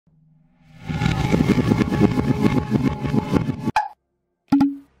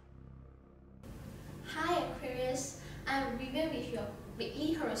I'm Vivian with your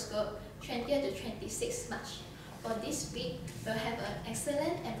weekly horoscope 20th to 26th March. For this week, we'll have an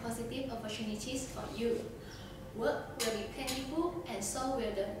excellent and positive opportunities for you. Work will be plentiful and so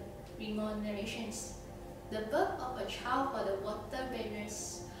will the remunerations. The birth of a child for the water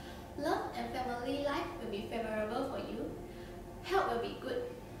bearers. Love and family life will be favorable for you. Health will be good,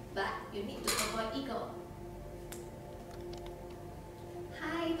 but you need to avoid ego.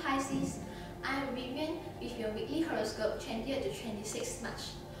 Hi Pisces, I am Vivian with your weekly horoscope 20th to 26th March.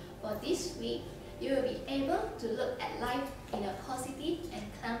 For this week, you will be able to look at life in a positive and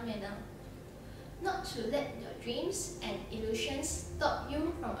calm manner. Not to let your dreams and illusions stop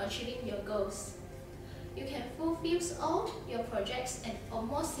you from achieving your goals. You can fulfill all your projects and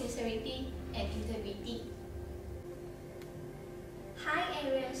utmost sincerity and integrity. Hi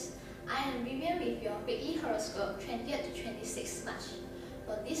Aries, I am Vivian with your weekly horoscope 20th to 26th March.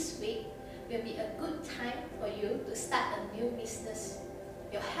 For this week, will be a good time for you to start a new business.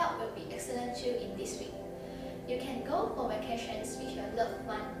 Your health will be excellent too in this week. You can go for vacations with your loved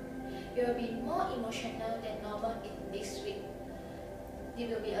one. You will be more emotional than normal in this week. It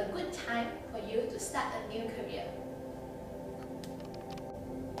will be a good time for you to start a new career.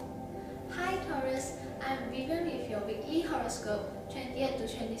 Hi Taurus, I am Vivian with your weekly horoscope 20th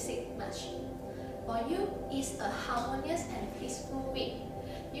to 26th March. For you, it's a harmonious and peaceful week.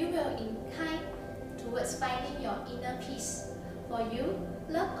 You will incline towards finding your inner peace. For you,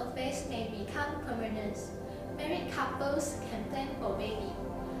 love affairs may become permanent. Married couples can plan for baby.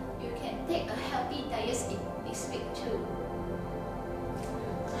 You can take a healthy diet in this week too.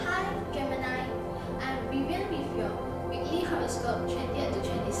 Hi Gemini, I'm Vivian with your weekly horoscope 20th to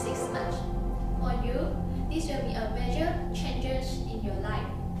 26th March. For you, this will be a major changes in your life.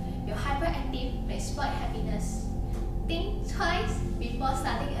 Your hyperactive may spoil happiness. Think twice before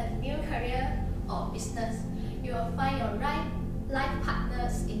starting a new career or business. You will find your right life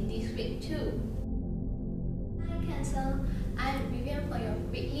partners in this week too. Hi Cancer, I am Vivian for your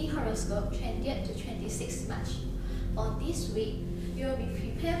weekly horoscope 20th to 26th March. For this week, you will be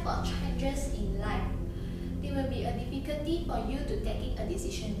prepared for changes in life. There will be a difficulty for you to taking a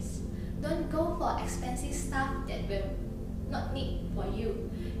decisions. Don't go for expensive stuff that will not need for you.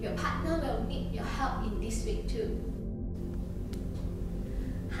 Your partner will need your help in this week too.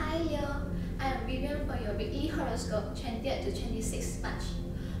 Hi Leo, I am Vivian for your weekly horoscope 20th to 26th March.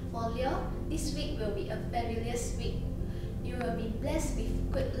 For Leo, this week will be a fabulous week. You will be blessed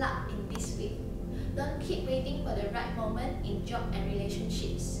with good luck in this week. Don't keep waiting for the right moment in job and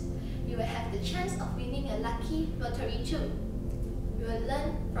relationships. You will have the chance of winning a lucky lottery too. You will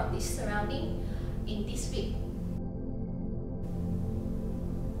learn from this surrounding in this week.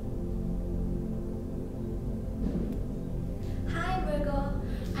 Hi Virgo,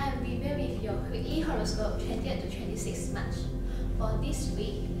 I am Vivian with your weekly horoscope 20th to 26th March. For this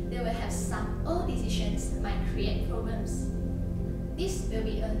week, they will have some old decisions might create problems. This will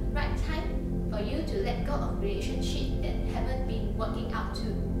be a right time for you to let go of relationships that haven't been working out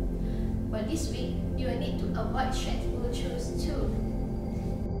too. For this week, you will need to avoid stressful chores too.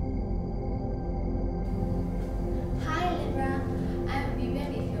 Hi Libra, I am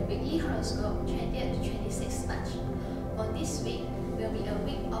Vivian with your weekly horoscope 20th to 26th March. For this week, will be a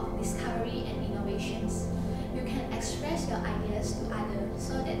week of discovery and innovations. You can express your ideas to others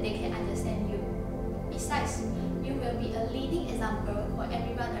so that they can understand you. Besides, you will be a leading example for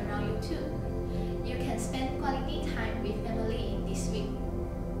everyone around you too. You can spend quality time with family in this week.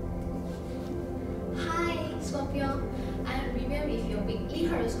 Hi Scorpio, I am Vivian with your weekly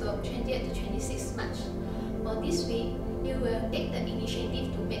horoscope 20th to 26th March. For this week, you will take the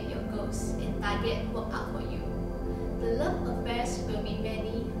initiative to make your goals and target work out for you. The love affairs will be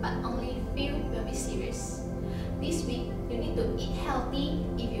many, but only few will be serious. This week, you need to eat healthy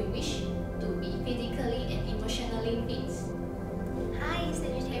if you wish to be physically and emotionally fit. Hi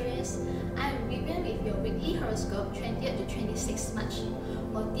Sagittarius, I am Vivian with your weekly horoscope 20th to 26th March.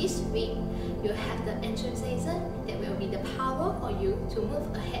 For this week, you have the enthusiasm that will be the power for you to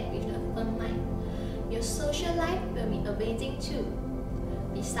move ahead with a firm mind. Your social life will be amazing too.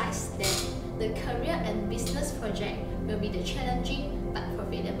 Besides that, the career and business project will be the challenging but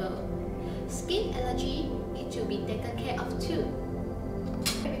profitable. Skin allergy needs to be taken care of too.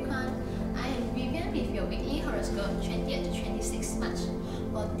 Capricorn, I am Vivian with your weekly horoscope 20th to 26th March.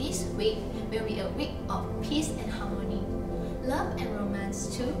 For this week will be a week of peace and harmony. Love and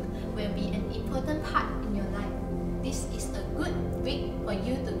romance too will be an important part in your life. This is a good week for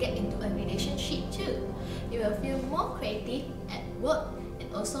you to get into a relationship too. You will feel more creative at work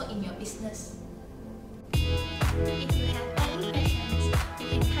and also in your business. If you have